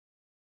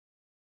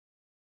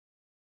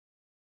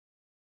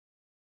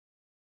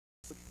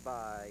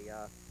by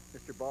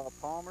Mr. Ball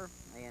Palmer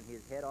and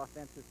his head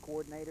offensive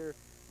coordinator,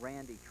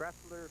 Randy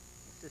Tressler,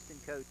 assistant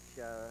coach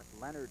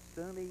Leonard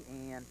Sumi,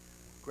 and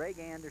Greg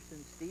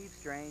Anderson, Steve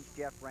Strange,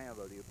 Jeff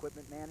Rambo, the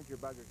equipment manager,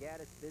 Bugger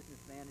Gaddis, business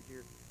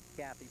manager,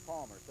 Kathy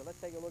Palmer. So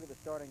let's take a look at the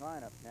starting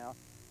lineup now.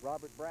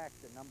 Robert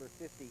Braxton, number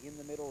 50, in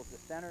the middle of the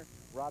center.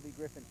 Robbie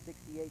Griffin,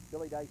 68,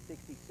 Billy Dice,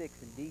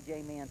 66, and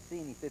DJ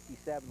Mancini,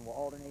 57, will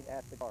alternate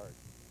at the guard.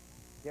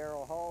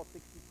 Darrell Hall,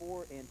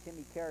 64, and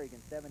Timmy Kerrigan,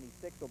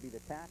 76, will be the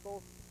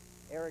tackles.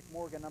 Eric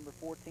Morgan, number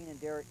 14,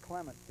 and Derek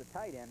Clements, the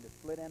tight end. The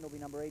split end will be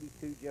number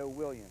 82, Joe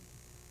Williams.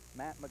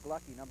 Matt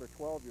McGlucky, number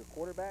 12, your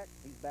quarterback.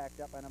 He's backed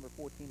up by number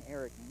 14,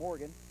 Eric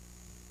Morgan.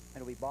 And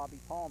it'll be Bobby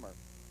Palmer,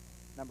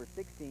 number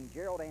 16,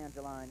 Gerald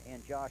Angeline,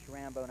 and Josh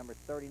Rambo, number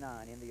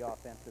 39, in the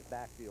offensive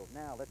backfield.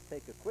 Now, let's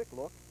take a quick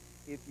look,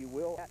 if you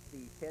will, at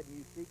the Ted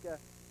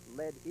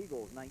Musica-led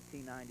Eagles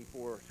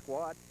 1994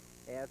 squad.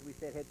 As we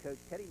said, head coach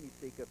Teddy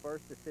Musica,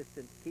 first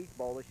assistant Keith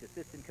Bolish,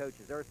 assistant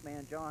coaches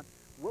Earthman John,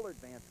 Willard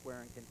Van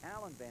Swearington,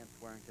 Alan Van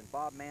Swearington,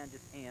 Bob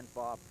Mangis, and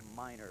Bob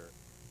Miner.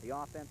 The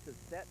offensive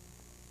set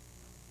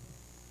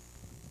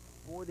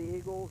for the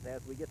Eagles,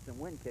 as we get some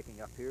wind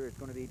kicking up here, is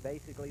going to be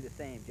basically the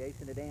same.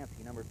 Jason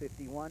Adamski, number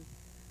 51,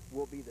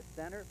 will be the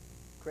center.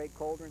 Craig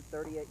Coldren,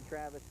 38, and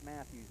Travis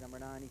Matthews, number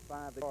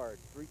 95, the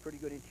guards. Three pretty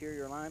good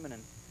interior linemen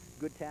and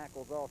good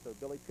tackles also.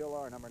 Billy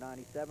Pillar, number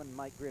 97,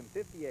 Mike Grimm,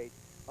 58,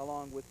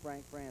 along with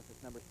Frank Francis,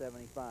 number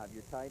 75.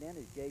 Your tight end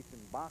is Jason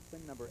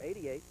Bachman, number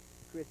 88.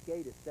 Chris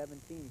Gates,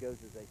 17, goes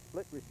as a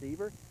split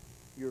receiver.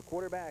 Your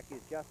quarterback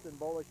is Justin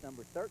Bolish,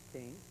 number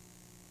 13,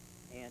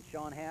 and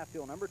Sean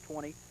Halfhill, number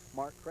 20.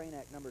 Mark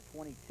Kranek, number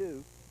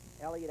 22.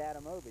 Elliot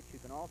Adamovich, who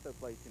can also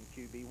play some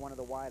QB, one of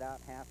the wideout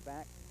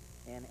halfbacks,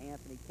 and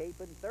Anthony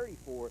Capon,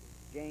 34.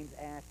 James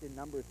Ashton,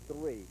 number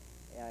 3.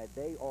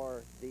 They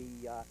are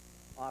the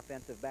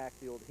offensive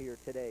backfield here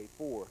today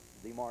for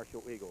the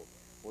Marshall Eagles.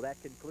 Well,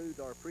 that concludes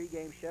our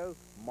pregame show.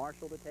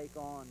 Marshall to take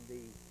on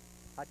the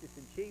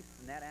Hutchinson Chiefs,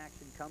 and that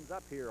action comes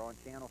up here on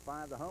Channel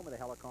 5, the home of the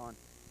Helicon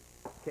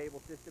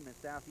cable system and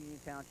South Union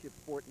Township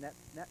Sport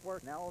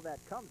Network. Now all that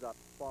comes up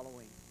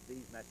following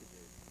these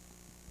messages.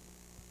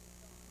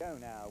 Go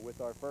now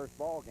with our first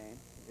ball game.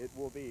 It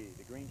will be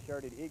the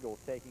green-shirted Eagles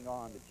taking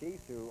on the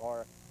Chiefs, who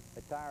are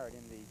attired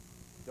in the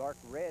dark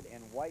red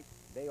and white.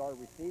 They are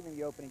receiving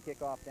the opening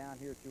kickoff down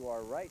here to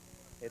our right.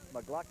 It's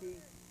McGlucky,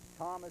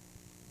 Thomas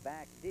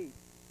back deep,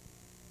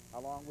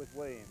 along with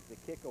Williams. The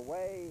kick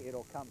away,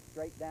 it'll come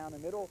straight down the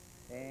middle,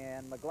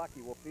 and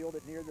McGlucky will field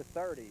it near the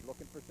 30.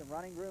 Looking for some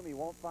running room, he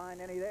won't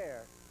find any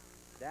there.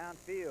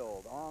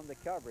 Downfield on the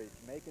coverage,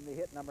 making the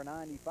hit, number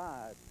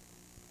 95.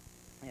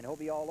 And he'll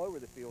be all over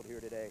the field here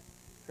today,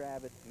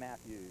 Travis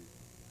Matthews.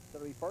 So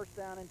it'll be first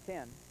down and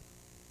 10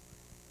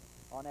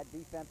 on that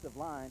defensive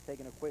line.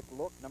 Taking a quick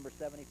look, number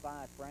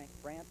 75, Frank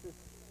Francis,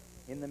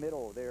 in the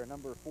middle there,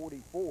 number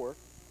 44.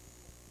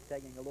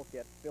 Taking a look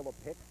at Philip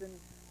Hickson,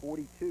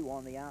 42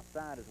 on the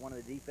outside is one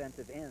of the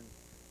defensive ends.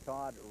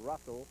 Todd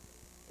Russell,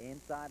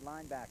 inside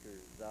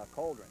linebackers,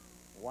 Coldren,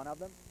 one of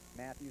them.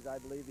 Matthews, I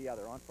believe, the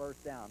other. On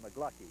first down,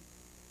 McGlucky.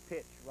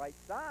 Pitch right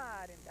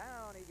side, and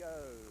down he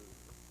goes.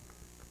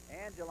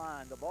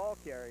 Angeline, the ball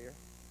carrier.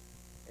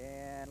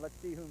 And let's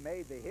see who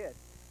made the hit.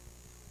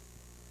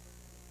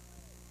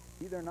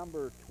 Either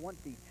number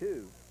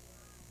 22,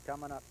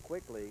 coming up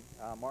quickly,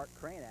 Mark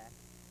Kranek,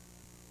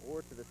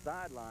 or to the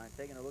sideline,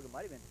 taking a look, it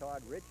might have been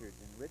Todd Richards,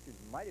 and Richards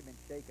might have been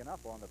shaken up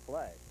on the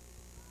play.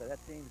 So that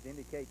seems to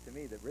indicate to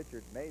me that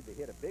Richards made the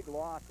hit. A big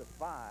loss of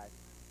 5.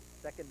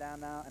 Second down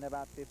now and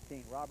about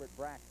 15. Robert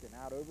Braxton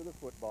out over the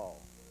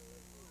football.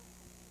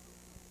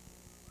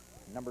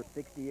 Number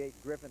 68,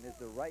 Griffin, is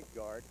the right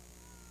guard.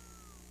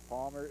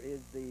 Palmer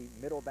is the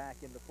middle back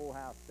in the full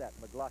house set.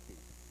 McGlucky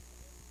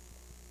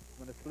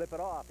going to slip it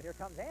off, and here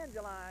comes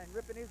Angeline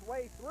ripping his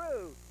way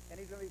through, and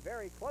he's going to be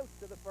very close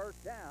to the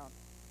first down.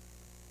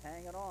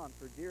 Hanging on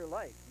for dear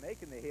life,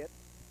 making the hit,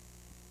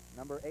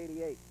 number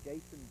 88,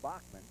 Jason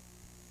Bachman.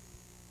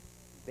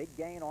 Big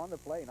gain on the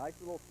play, nice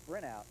little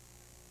sprint out,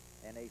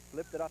 and they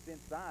slipped it up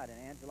inside, and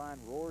Angeline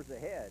roars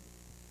ahead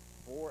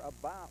for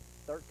about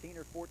 13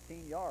 or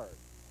 14 yards.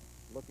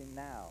 Looking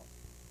now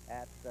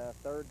at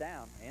third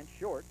down and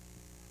short.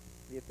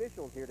 The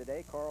officials here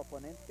today, Carl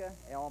Planinska,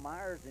 Al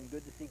Myers, and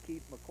good to see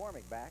Keith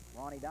McCormick back.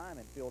 Ronnie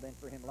Diamond filled in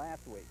for him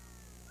last week.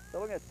 So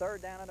looking at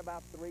third down and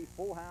about 3,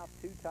 full house,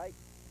 2 tight,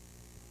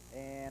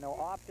 and an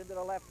option to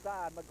the left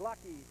side.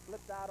 McGlucky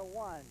slipped out of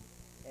 1,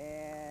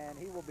 and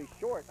he will be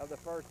short of the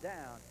first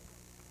down.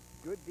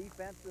 Good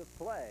defensive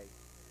play.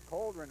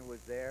 Coldren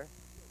was there.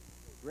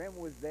 Grimm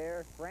was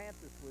there.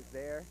 Francis was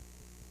there.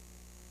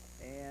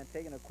 And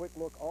taking a quick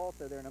look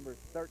also there, number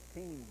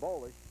 13,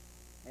 Bolish,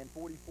 and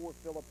 44,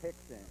 Philip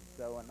Hickson.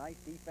 So a nice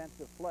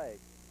defensive play.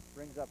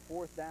 Brings up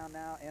fourth down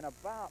now and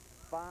about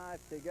 5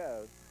 to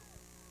go.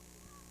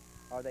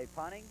 Are they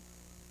punting?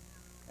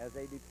 As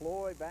they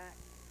deploy back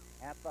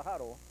at the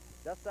huddle.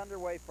 Just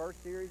underway,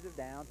 first series of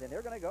downs, and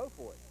they're going to go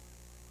for it.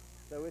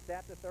 So it's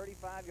at the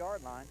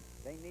 35-yard line.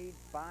 They need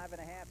 5.5,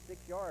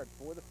 6 yards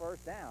for the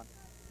first down.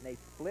 And they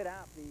split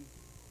out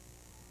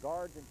the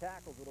guards and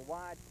tackles with a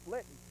wide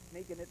split and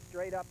sneaking it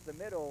straight up the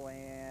middle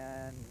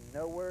and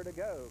nowhere to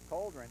go.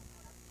 Coldren,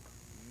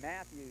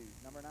 Matthews,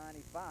 number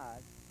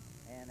 95,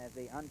 and as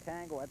they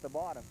untangle at the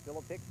bottom,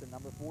 Philip Hixon,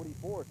 number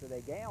 44, so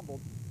they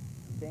gambled,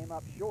 came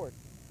up short,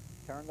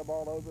 turned the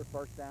ball over,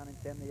 first down and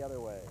 10 the other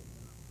way.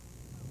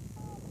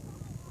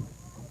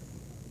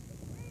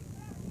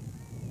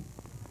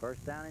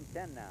 First down and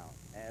 10 now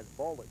as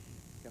Bolish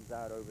comes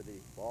out over the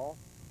ball.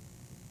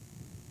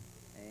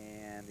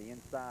 And the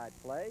inside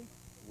play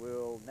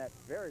will net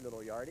very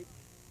little yardage.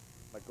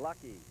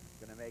 McGlucky's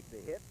going to make the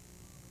hit.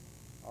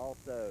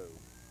 Also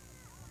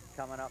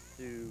coming up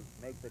to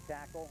make the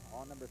tackle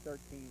on number 13,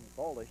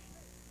 Bolish.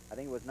 I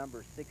think it was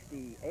number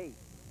 68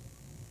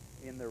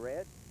 in the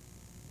red,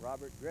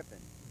 Robert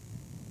Griffin.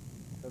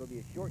 So it'll be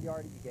a short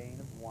yardage gain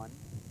of 1.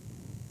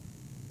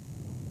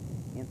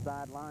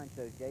 Inside line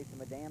shows Jason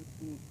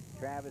Adamski,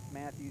 Travis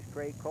Matthews,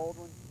 Craig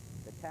Coldren.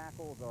 The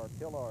tackles are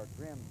Pillar,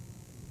 Grimm,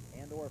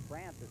 and or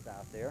Francis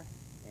out there.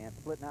 And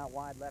splitting out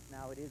wide left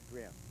now, it is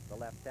Grimm, the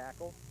left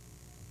tackle.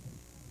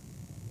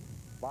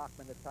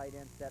 Bachman, the tight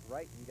end, set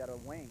right, and you got a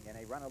wing. And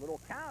they run a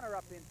little counter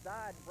up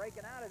inside, and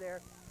breaking out of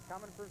there.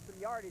 Coming for some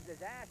yardage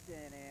is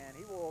Ashton, and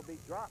he will be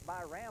dropped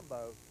by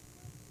Rambo.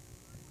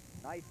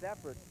 Nice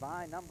effort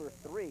by number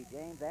 3,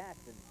 James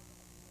Ashton.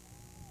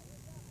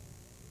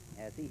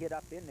 As he hit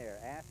up in there,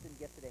 Ashton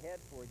gets it ahead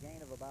for a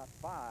gain of about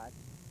 5,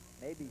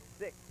 maybe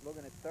 6.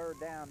 Looking at third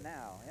down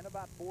now, and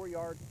about 4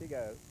 yards to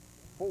go.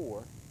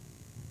 4.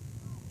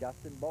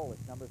 Justin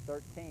Bolish, number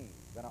 13,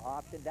 going to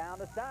option down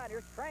the side.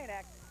 Here's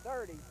Trainack,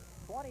 30,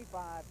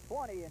 25,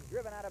 20, and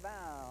driven out of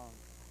bounds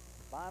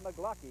by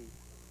McGlucky.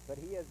 But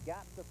he has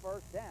got the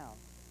first down.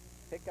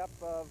 Pickup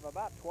of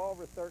about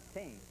 12 or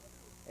 13.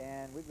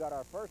 And we've got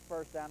our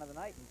first down of the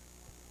night, and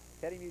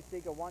Teddy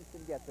Musica once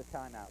and gets a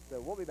timeout.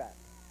 So we'll be back.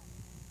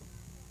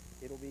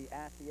 It'll be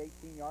at the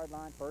 18-yard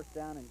line, first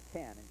down and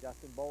 10. And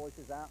Justin Bolish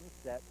is out and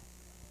set.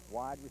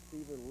 Wide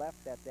receiver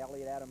left, that's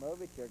Elliot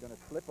Adamovich. They're going to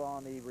slip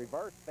on the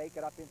reverse, fake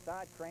it up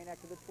inside.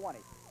 Trainack to the 20,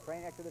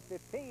 Trainack to the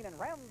 15, and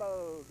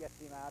Rambo gets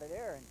him out of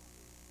there.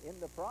 And in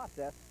the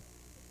process,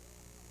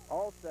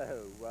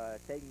 also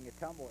taking a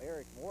tumble,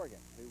 Eric Morgan,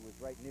 who was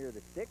right near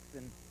the sticks.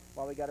 And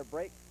while we got a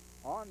break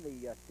on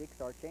the sticks,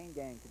 our chain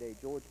gang today,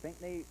 George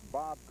Pinkney,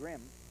 Bob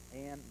Grimm,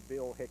 and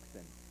Bill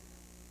Hixon.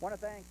 Want to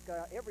thank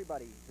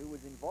everybody who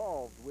was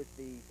involved with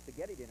the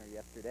spaghetti dinner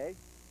yesterday.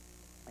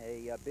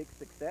 A big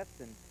success,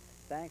 and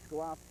thanks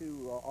go out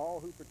to all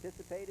who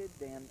participated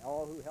and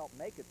all who helped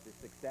make it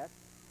a success.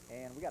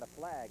 And we got a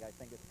flag, I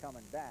think it's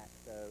coming back,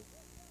 so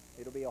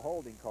it'll be a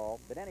holding call.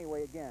 But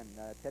anyway, again,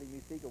 Teddy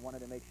Musica wanted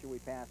to make sure we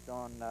passed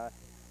on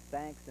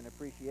thanks and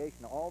appreciation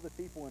to all the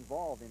people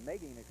involved in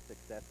making it a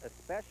success,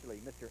 especially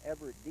Mr.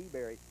 Everett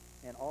DeBerry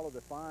and all of the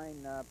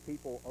fine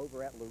people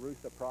over at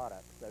LaRussa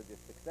Products. So the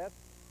success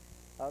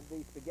of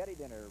the spaghetti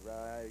dinner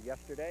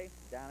yesterday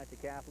down at the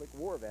Catholic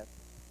War Vet.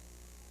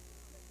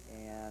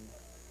 And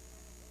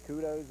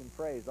kudos and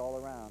praise all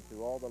around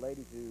to all the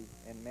ladies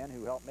and men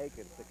who helped make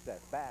it a success.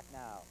 Back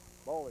now.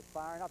 Bolish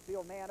firing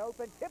upfield, man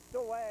open, tipped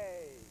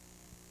away.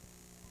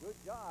 Good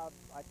job.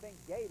 I think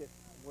Gatis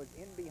was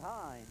in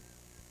behind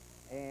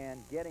and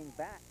getting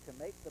back to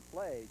make the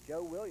play.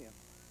 Joe Williams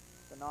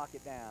to knock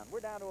it down.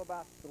 We're down to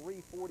about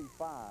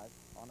 3:45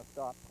 on the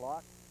stop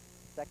clock.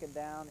 Second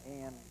down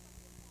and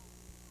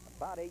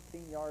about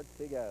 18 yards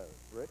to go.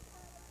 Rich,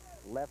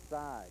 left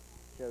side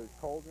shows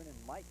Coldren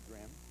and Mike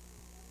Grimm.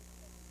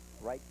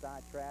 Right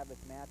side, Travis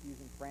Matthews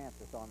and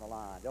Francis on the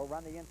line. They'll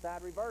run the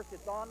inside reverse.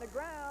 It's on the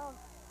ground.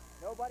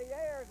 Nobody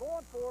there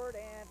going for it.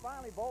 And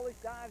finally,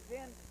 Bolish dives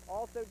in.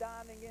 Also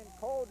diving in,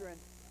 Coldren.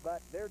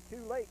 But they're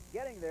too late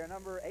getting there.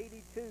 Number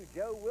 82,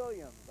 Joe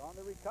Williams on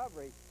the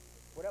recovery.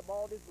 Well, that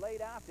ball just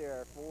laid out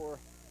there for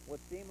what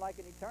seemed like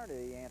an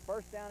eternity. And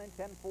first down and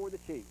 10 for the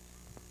Chiefs.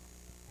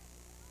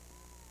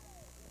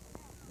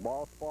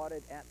 Ball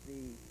spotted at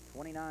the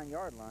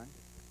 29-yard line.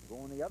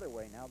 Going the other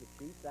way now. The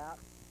Chiefs out.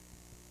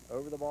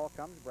 Over the ball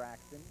comes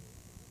Braxton.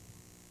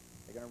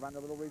 They're going to run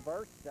the little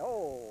reverse.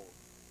 Oh,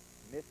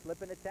 missed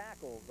slipping the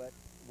tackle, but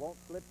won't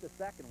slip the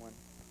second one.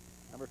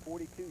 Number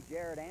 42,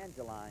 Jared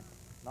Angeline,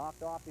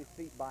 knocked off his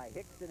feet by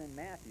Hixon and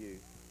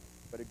Matthews,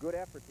 but a good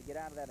effort to get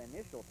out of that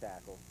initial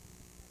tackle.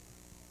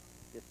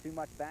 Just too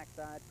much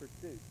backside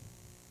pursuit.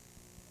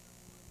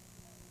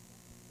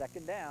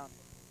 Second down.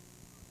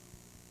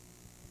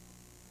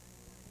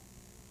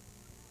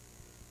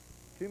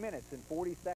 2 minutes and 40 seconds.